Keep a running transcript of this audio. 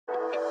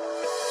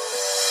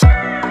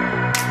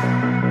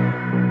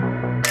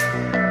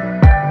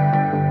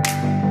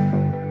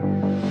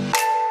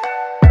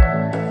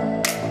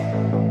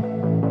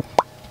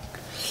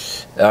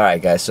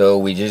Alright guys, so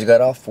we just got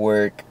off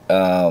work.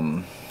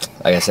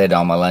 Like I said,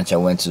 on my lunch I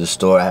went to the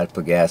store. I had to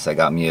put gas. I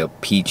got me a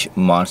peach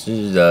monster.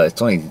 It's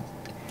only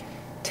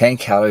 10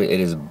 calories. It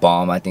is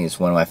bomb. I think it's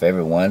one of my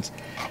favorite ones.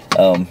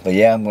 But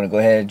yeah, I'm gonna go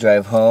ahead and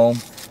drive home.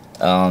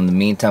 In the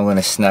meantime, I'm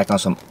gonna snack on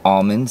some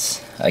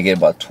almonds. I get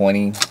about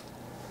 20.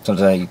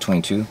 Sometimes I eat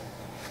 22.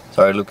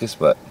 Sorry Lucas,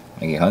 but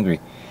I get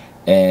hungry.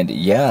 And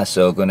yeah,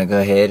 so gonna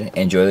go ahead,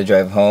 enjoy the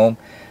drive home.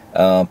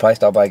 Probably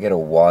stop by, get a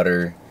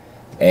water,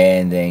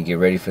 and then get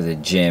ready for the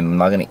gym. I'm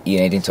not gonna eat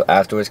anything till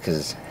afterwards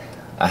because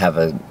I have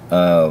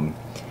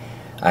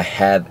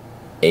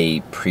a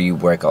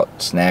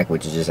pre-workout snack,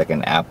 which is just like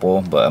an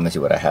apple, but I'm gonna see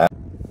what I have.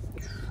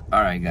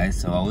 Alright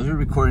guys, so I was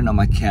recording on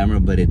my camera,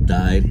 but it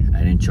died. I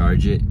didn't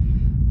charge it.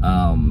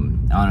 I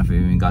don't know if you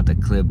even got the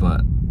clip,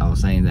 but I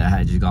was saying that I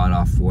had just got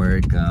off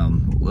work.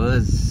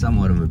 Was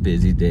somewhat of a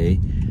busy day,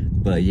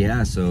 but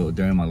yeah, so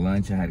during my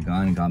lunch I had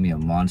gone and got me a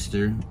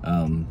Monster.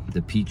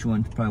 The peach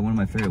one, probably one of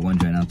my favorite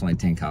ones right now. It's only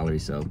 10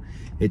 calories, so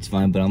it's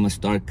fine, but I'm gonna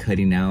start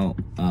cutting out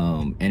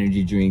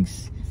energy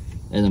drinks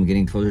as I'm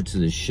getting closer to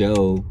the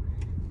show.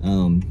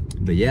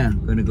 But yeah,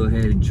 I'm gonna go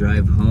ahead and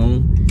drive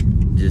home.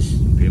 Just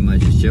pretty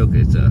much just chill,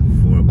 cause it's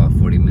about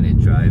 40-minute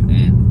drive,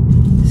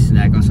 and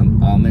snack on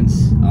some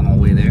almonds on my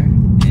way there.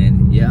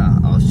 And yeah,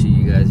 I'll see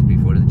you guys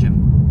before the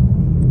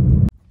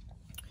gym.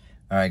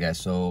 Alright guys,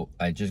 so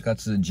I just got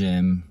to the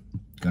gym.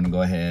 Gonna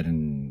go ahead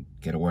and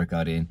get a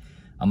workout in.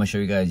 I'm gonna show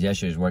you guys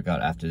yesterday's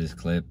workout after this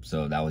clip.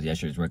 So that was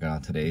yesterday's workout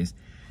on today's.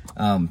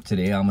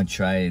 Today I'm gonna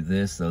try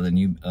this, so the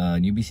new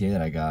BCA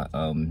that I got.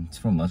 It's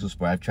from Muscle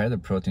Sport. I've tried the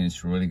protein,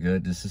 it's really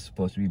good. This is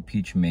supposed to be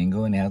peach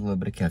mango, and it has a little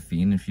bit of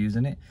caffeine infused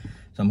in it,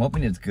 so I'm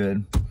hoping it's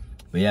good.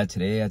 But yeah,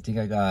 today I think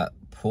I got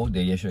pull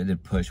day. Yesterday I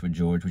did push with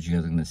George, which you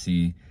guys are gonna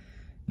see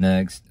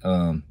next.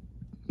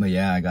 But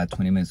yeah, I got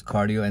 20 minutes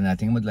cardio, and I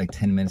think I'm with like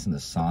 10 minutes in the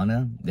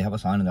sauna. They have a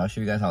sauna, and I'll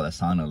show you guys how the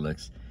sauna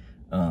looks.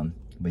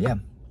 But yeah,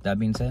 that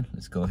being said,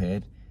 let's go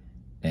ahead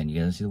and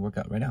you guys see the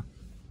workout right now.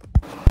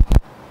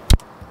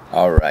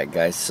 Alright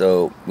guys,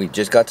 so we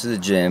just got to the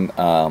gym.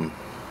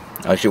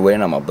 Actually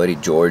waiting on my buddy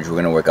George. We're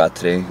gonna work out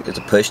today. It's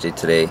a push day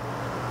today,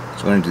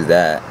 so we're gonna do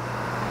that.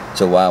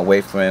 So while I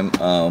wait for him,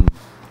 gonna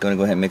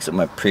go ahead and mix up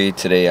my pre.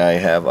 Today I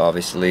have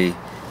obviously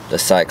the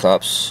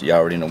Cyclops. You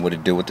already know what to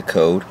do with the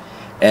code,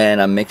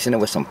 and I'm mixing it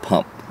with some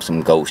pump,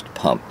 some Ghost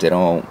pump.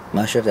 I'm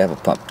not sure if they have a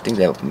pump. I think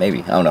they have,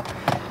 maybe, I don't know.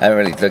 I haven't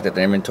really looked at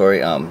the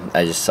inventory.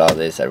 I just saw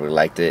this, I really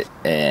liked it,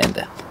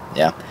 and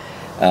yeah.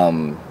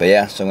 But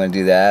yeah, so I'm gonna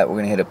do that. We're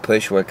gonna hit a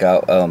push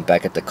workout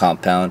back at the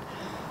compound.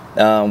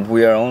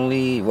 We're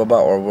already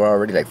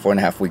like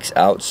 4.5 weeks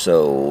out,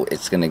 so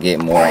it's gonna get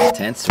more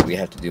intense. So we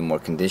have to do more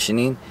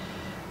conditioning.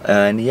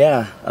 And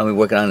yeah, I'll be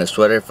working on the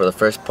sweater for the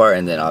first part,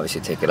 and then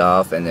obviously take it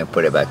off and then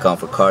put it back on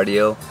for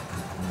cardio.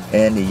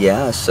 And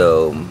yeah,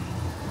 so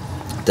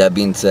that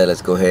being said,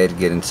 let's go ahead and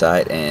get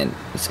inside and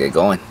let's get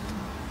going.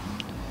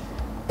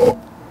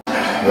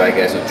 Alright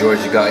guys, so George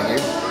got here.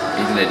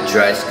 He's gonna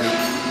dry scoop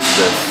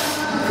the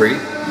pre.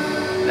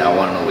 Now I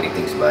want to know what he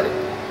thinks about it.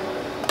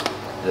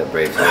 There's a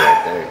brave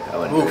right there. I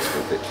wouldn't dry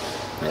scoop it.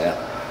 Yeah.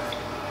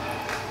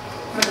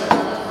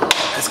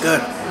 That's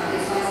good.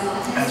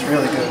 That's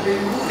really good.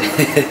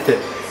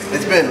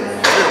 It's been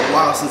a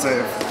while since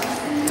I've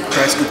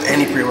dry scooped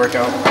any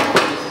pre-workout.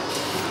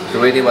 So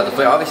what do you think about the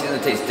flavor? Obviously it's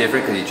gonna taste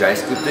different because you dry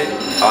scooped it.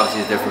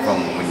 Obviously it's different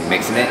from when you're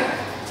mixing it.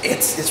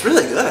 It's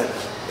really good.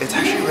 It's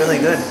actually really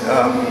good.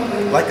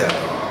 I like that.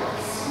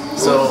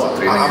 So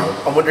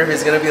I wonder if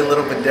it's gonna be a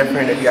little bit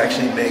different if you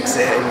actually mix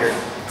it and you're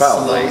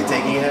slowly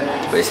taking it.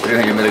 But it's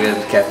 300 milligrams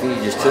of caffeine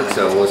you just took,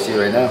 so we'll see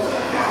right now.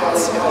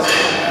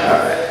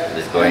 Alright,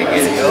 let's go ahead and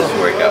get into this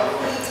workout.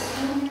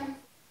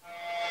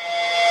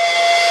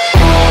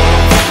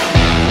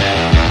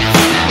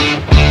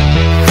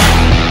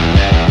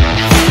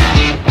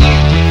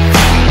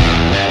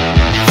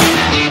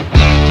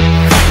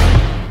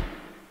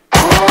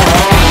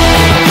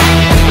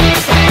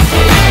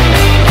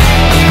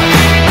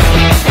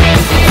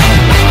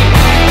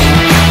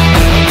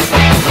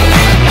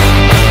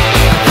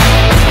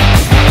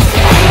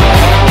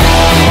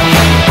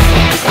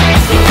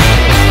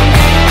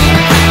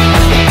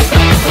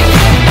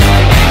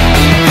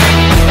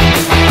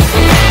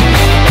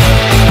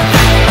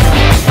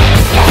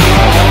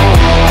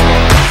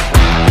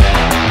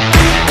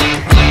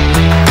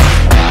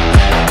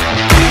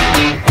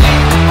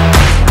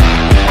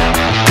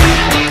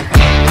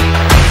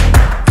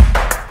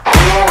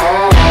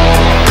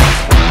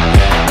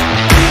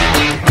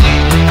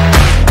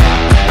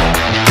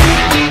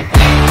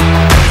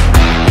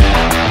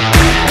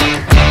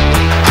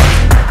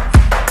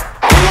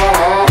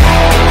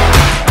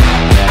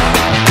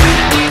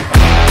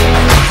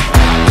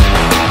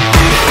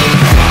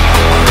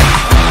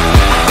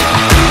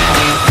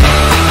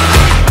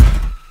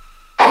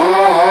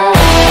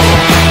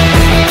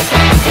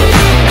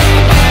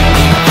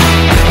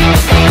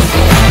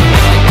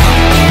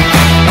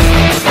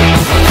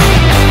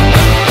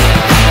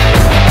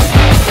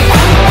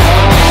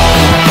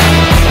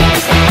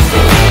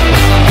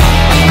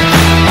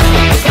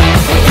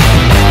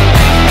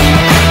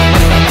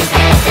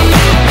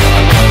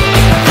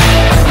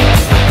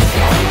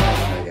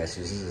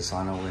 the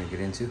sauna we're gonna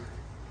get into.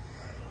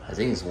 I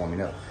think it's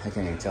warming up. I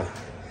can't even tell.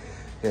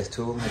 There's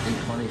 2 of them. I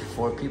think only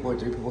 4 people or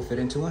 3 people fit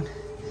into one.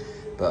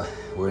 But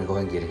we're gonna go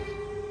ahead and get it.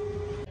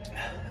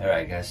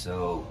 Alright guys,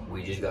 so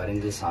we just got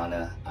into the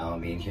sauna. I'm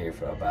gonna be in here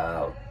for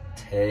about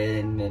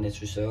 10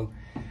 minutes or so.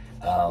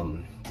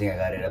 I think I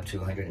got it up to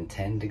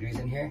 110 degrees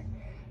in here.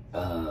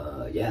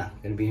 Yeah,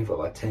 gonna be here for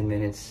about 10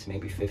 minutes,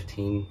 maybe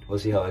 15. We'll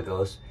see how it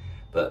goes.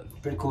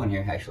 But pretty cool in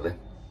here actually.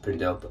 Pretty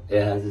dope.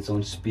 It has its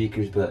own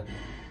speakers, but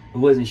I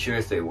wasn't sure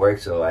if they work,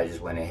 so I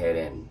just went ahead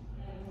and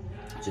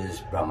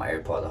just brought my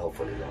AirPods.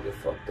 Hopefully they don't get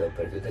fucked up,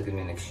 but if it doesn't give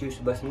me an excuse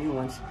to buy some new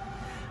ones.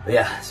 But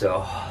yeah,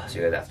 so see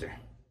you guys after.